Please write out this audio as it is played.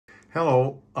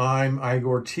Hello, I'm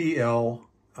Igor TL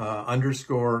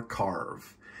underscore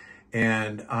carve,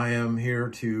 and I am here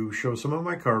to show some of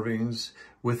my carvings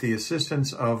with the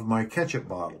assistance of my ketchup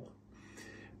bottle,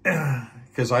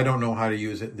 because I don't know how to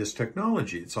use this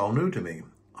technology. It's all new to me.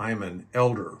 I'm an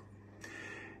elder,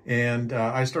 and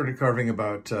I started carving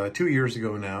about 2 years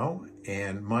ago now,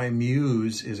 and my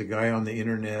muse is a guy on the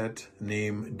internet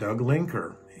named Doug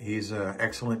Linker. He's an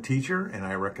excellent teacher, and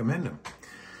I recommend him.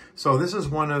 So this is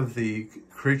one of the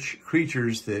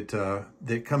creatures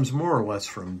that comes more or less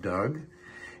from Doug,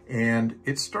 and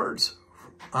it starts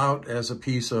out as a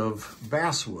piece of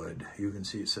basswood. You can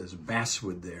see it says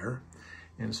basswood there,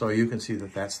 and so you can see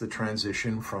that that's the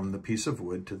transition from the piece of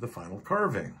wood to the final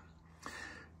carving.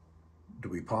 Do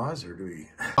we pause or do we?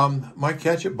 My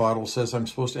ketchup bottle says I'm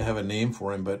supposed to have a name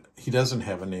for him, but he doesn't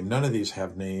have a name. None of these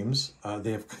have names.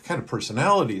 They have kind of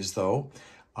personalities though.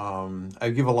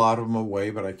 I give a lot of them away,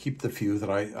 but I keep the few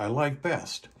that I like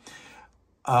best.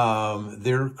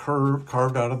 They're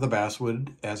carved out of the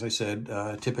basswood, as I said,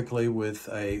 typically with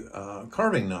a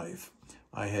carving knife.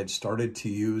 I had started to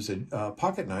use a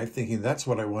pocket knife, thinking that's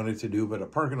what I wanted to do, but a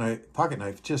pocket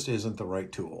knife just isn't the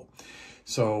right tool.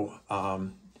 So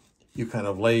you kind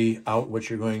of lay out what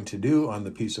you're going to do on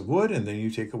the piece of wood, and then you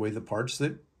take away the parts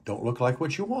that don't look like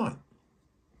what you want.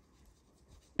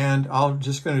 And I'm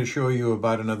just going to show you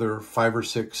about another 5 or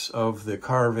 6 of the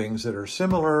carvings that are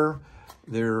similar.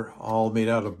 They're all made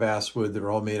out of basswood. They're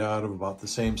all made out of about the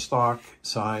same stock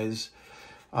size.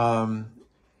 I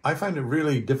find it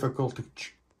really difficult to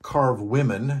carve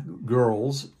women,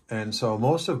 girls, and so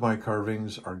most of my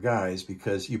carvings are guys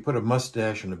because you put a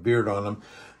mustache and a beard on them,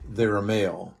 they're a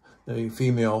male. The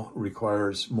female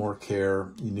requires more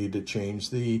care. You need to change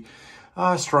the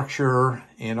structure,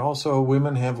 and also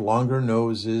women have longer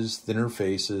noses, thinner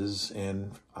faces,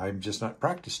 and I'm just not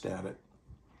practiced at it.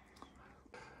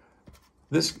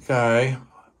 This guy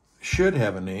should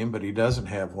have a name, but he doesn't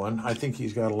have one. I think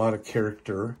he's got a lot of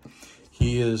character.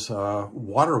 He is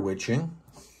water witching,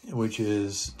 which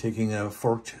is taking a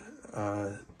forked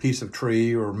piece of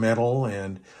tree or metal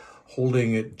and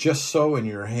holding it just so in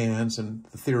your hands, and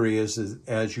the theory is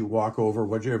as you walk over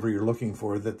whatever you're looking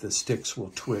for, that the sticks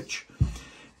will twitch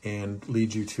and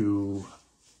lead you to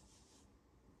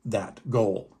that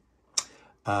goal.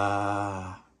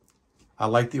 I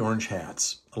like the orange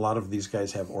hats. A lot of these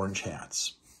guys have orange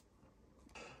hats.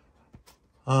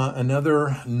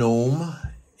 Another gnome,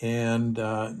 and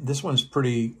this one's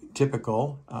pretty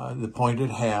typical, the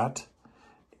pointed hat.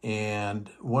 And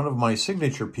one of my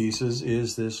signature pieces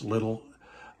is this little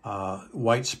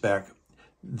white speck.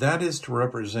 That is to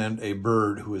represent a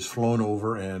bird who has flown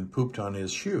over and pooped on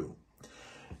his shoe.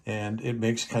 And it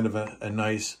makes kind of a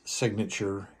nice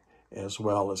signature, as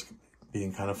well as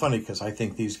being kind of funny, because I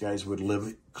think these guys would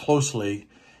live closely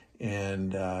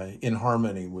and in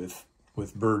harmony with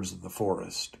birds of the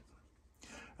forest.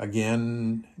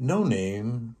 Again, no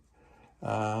name.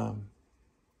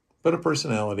 But a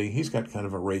personality. He's got kind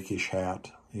of a rakish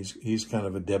hat. He's kind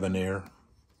of a debonair.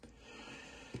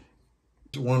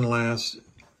 One last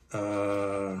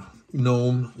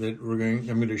gnome that I'm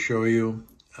going to show you.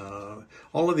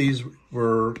 All of these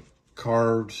were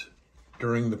carved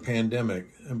during the pandemic.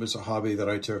 It was a hobby that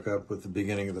I took up with the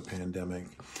beginning of the pandemic.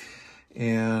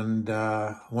 And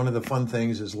one of the fun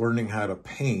things is learning how to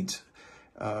paint.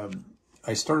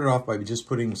 I started off by just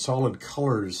putting solid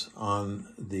colors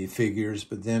on the figures,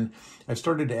 but then I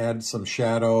started to add some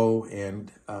shadow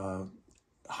and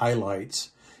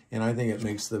highlights, and I think it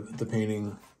makes the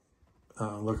painting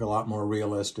look a lot more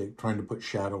realistic, trying to put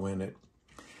shadow in it.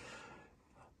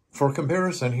 For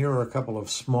comparison, here are a couple of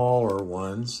smaller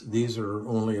ones. These are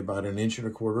only about 1.25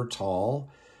 inches tall.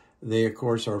 They, of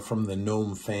course, are from the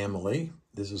gnome family.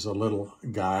 This is a little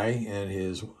guy and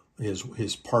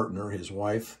his partner, his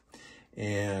wife.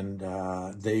 And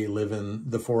they live in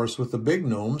the forest with the big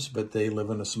gnomes, but they live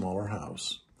in a smaller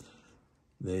house.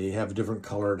 They have different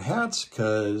colored hats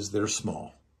because they're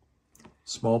small.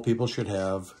 Small people should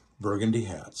have burgundy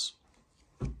hats.